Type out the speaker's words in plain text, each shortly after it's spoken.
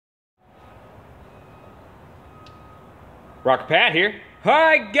Rocker Pat here.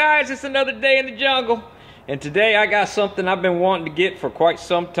 Hi guys, it's another day in the jungle. And today I got something I've been wanting to get for quite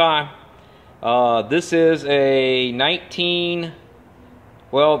some time. This is a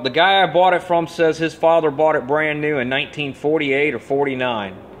well, the guy I bought it from says his father bought it brand new in 1948 or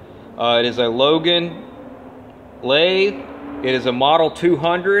 49. It is a Logan lathe. It is a Model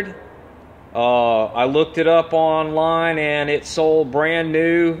 200. I looked it up online and it sold brand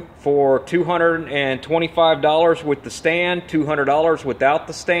new for $225 with the stand, $200 without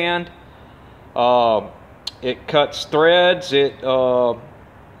the stand. It cuts threads. It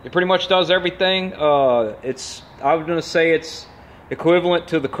pretty much does everything. I was going to say it's equivalent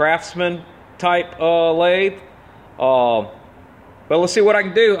to the Craftsman type lathe. But let's see what I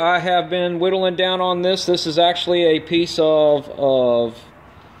can do. I have been whittling down on this. This is actually a piece of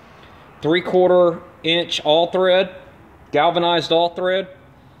 3/4 inch all thread, galvanized all thread,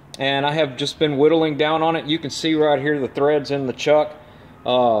 and I have just been whittling down on it. You can see right here the threads in the chuck.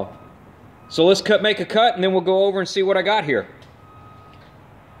 So let's make a cut, and then we'll go over and see what I got here.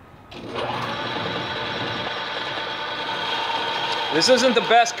 This isn't the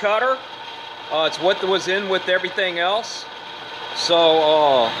best cutter. It's what was in with everything else.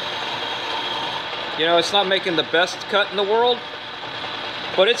 So, you know, it's not making the best cut in the world,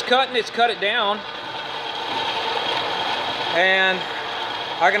 but it's cutting, it's cut it down. And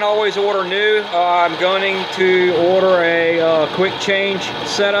I can always order new. I'm going to order a quick change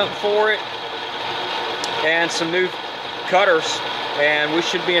setup for it and some new cutters, and we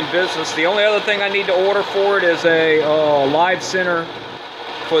should be in business. The only other thing I need to order for it is a live center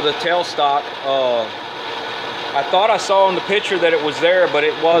for the tailstock. I thought I saw in the picture that it was there, but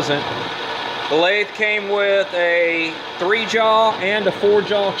it wasn't. The lathe came with a 3-jaw and a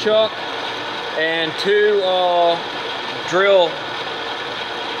 4-jaw chuck and 2 drill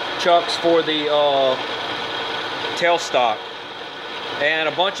chucks for the tailstock, and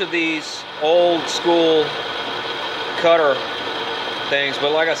a bunch of these old school cutter things.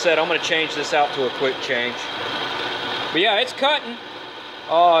 But like I said, I'm going to change this out to a quick change. But yeah, it's cutting.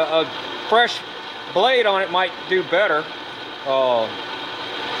 A fresh blade on it might do better.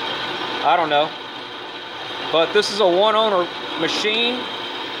 I don't know. But this is a one-owner machine,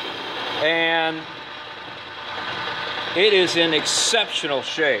 and it is in exceptional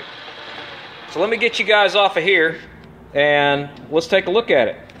shape. So let me get you guys off of here, and let's take a look at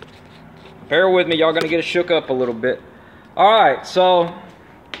it. Bear with me, y'all gonna get it shook up a little bit. Alright, so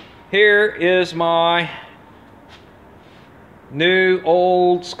here is my new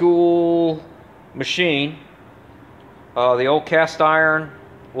old school machine. The old cast iron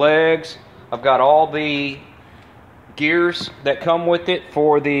legs. I've got all the gears that come with it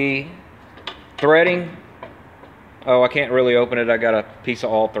for the threading. Oh, I can't really open it. I got a piece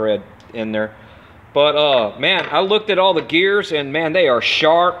of all thread in there. But man, I looked at all the gears, and man, they are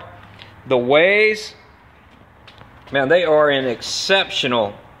sharp. The ways, man, they are in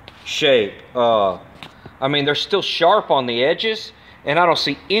exceptional shape. I mean, they're still sharp on the edges, and I don't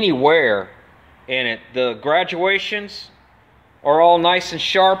see any wear in it. The graduations are all nice and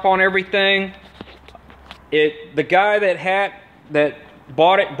sharp on everything. The guy that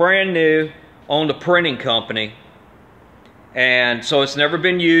bought it brand new owned a printing company, and so it's never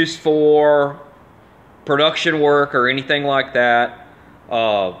been used for production work or anything like that.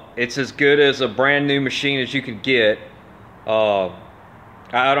 It's as good as a brand new machine as you could get. I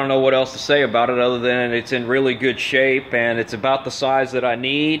don't know what else to say about it other than it's in really good shape, and it's about the size that I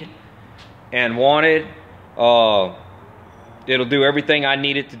need and wanted. It'll do everything I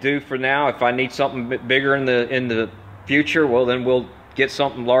need it to do for now. If I need something bigger in the future, well, then we'll get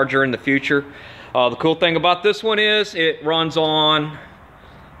something larger in the future. The cool thing about this one is it runs on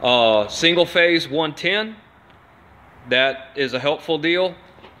single phase 110. That is a helpful deal,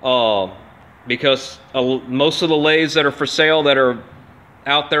 because most of the lathes that are for sale that are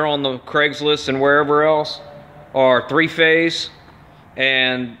out there on the Craigslist and wherever else are 3-phase,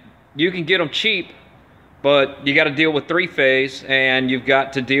 and you can get them cheap, but you got to deal with 3-phase, and you've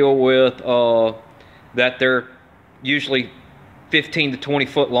got to deal with that they're usually 15 to 20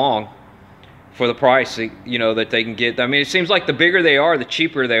 foot long for the price, you know, that they can get. I mean, it seems like the bigger they are, the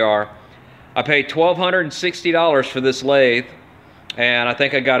cheaper they are. I paid $1,260 for this lathe, and I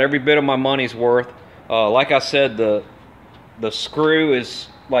think I got every bit of my money's worth. Like I said, the screw is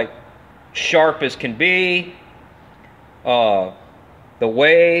like sharp as can be. The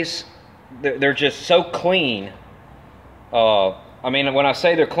ways, they're just so clean. I mean, when I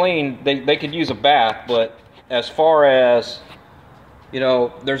say they're clean, they could use a bath, but as far as, you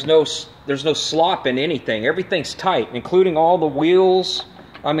know, there's no slop in anything. Everything's tight, including all the wheels.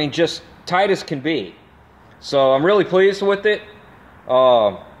 I mean, just tight as can be. So I'm really pleased with it.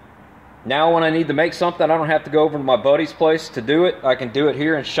 Now when I need to make something, I don't have to go over to my buddy's place to do it. I can do it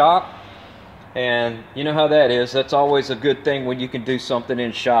here in shop. And you know how that is. That's always a good thing when you can do something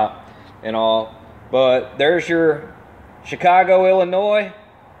in shop and all. But there's your Chicago, Illinois,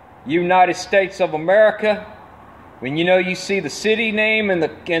 United States of America. When you see the city name and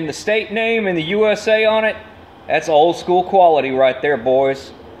the state name and the USA on it, that's old school quality right there,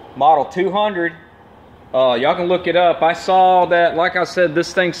 boys. Model 200. Y'all can look it up. I saw that, like I said,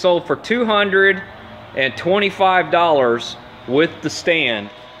 this thing sold for $225 with the stand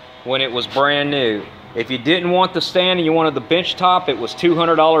when it was brand new. If you didn't want the stand and you wanted the bench top, it was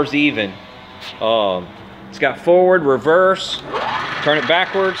 $200 even. It's got forward, reverse, turn it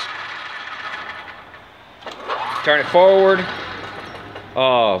backwards, turn it forward.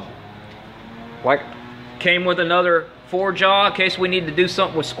 Like, came with another 4-jaw in case we need to do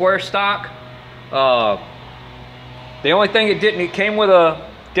something with square stock. The only thing it came with a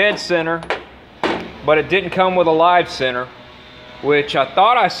dead center, but it didn't come with a live center, which I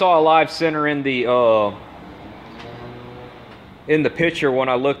thought I saw a live center in the picture when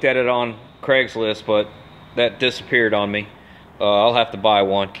I looked at it on Craigslist, but that disappeared on me. I'll have to buy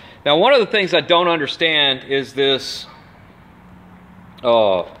one. Now, one of the things I don't understand is this,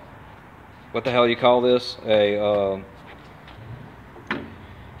 what the hell you call this?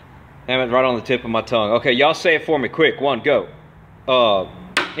 Damn it, right on the tip of my tongue. Okay, y'all say it for me quick. One, go.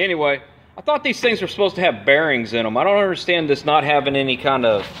 Anyway, I thought these things were supposed to have bearings in them. I don't understand this not having any kind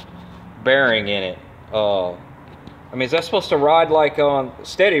of bearing in it. I mean, is that supposed to ride like on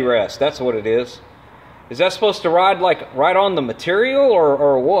steady rest? That's what it is. Is that supposed to ride like right on the material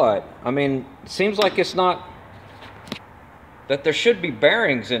or what? I mean, it seems like it's not, that there should be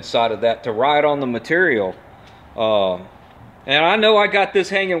bearings inside of that to ride on the material. And I know I got this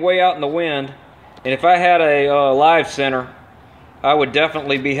hanging way out in the wind, and if I had a live center, I would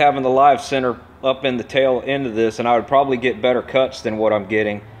definitely be having the live center up in the tail end of this, and I would probably get better cuts than what I'm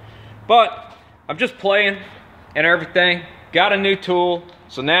getting. But I'm just playing and everything. Got a new tool,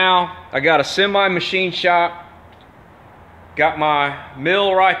 so now I got a semi-machine shop. Got my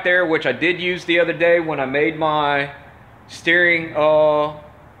mill right there, which I did use the other day when I made my steering,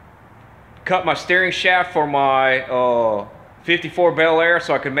 cut my steering shaft for my 54 Bel Air,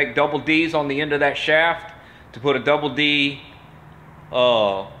 so I could make double D's on the end of that shaft to put a double D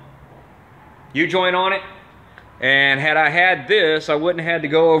U-joint on it. And had I had this, I wouldn't have had to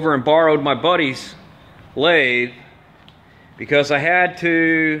go over and borrowed my buddy's lathe, because I had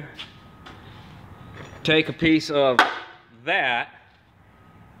to take a piece of that.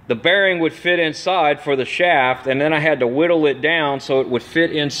 The bearing would fit inside for the shaft, and then I had to whittle it down so it would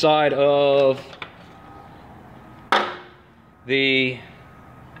fit inside of the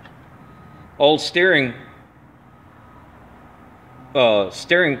old steering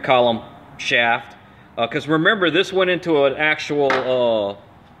column shaft, because remember, this went into an actual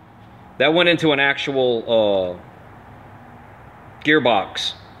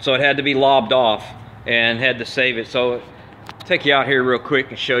gearbox, so it had to be lobbed off and had to save it. So I'll take you out here real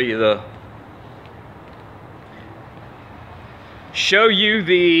quick and show you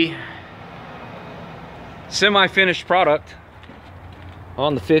the semi-finished product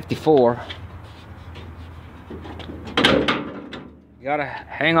on the 54. You gotta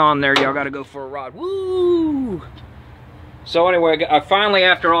hang on there, y'all gotta go for a ride. Woo! So anyway, I finally,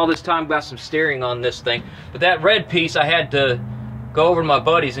 after all this time, got some steering on this thing. But that red piece I had to go over to my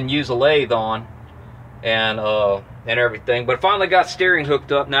buddies and use a lathe on and everything. But finally got steering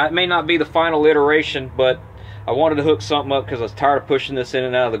hooked up. Now, it may not be the final iteration, but I wanted to hook something up because I was tired of pushing this in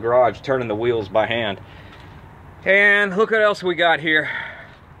and out of the garage, turning the wheels by hand. And look what else we got here.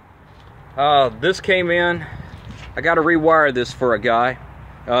 This came in. I got to rewire this for a guy.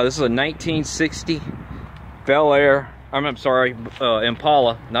 This is a 1960 Bel Air. I'm sorry,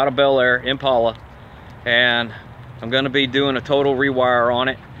 Impala, not a Bel Air, Impala. And I'm going to be doing a total rewire on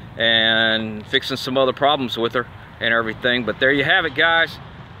it and fixing some other problems with her and everything. But there you have it, guys.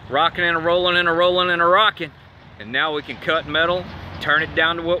 Rocking and a rolling and a rolling and a rocking. And now we can cut metal, turn it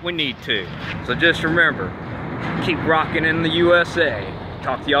down to what we need to. So just remember, keep rocking in the USA.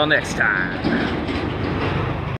 Talk to y'all next time.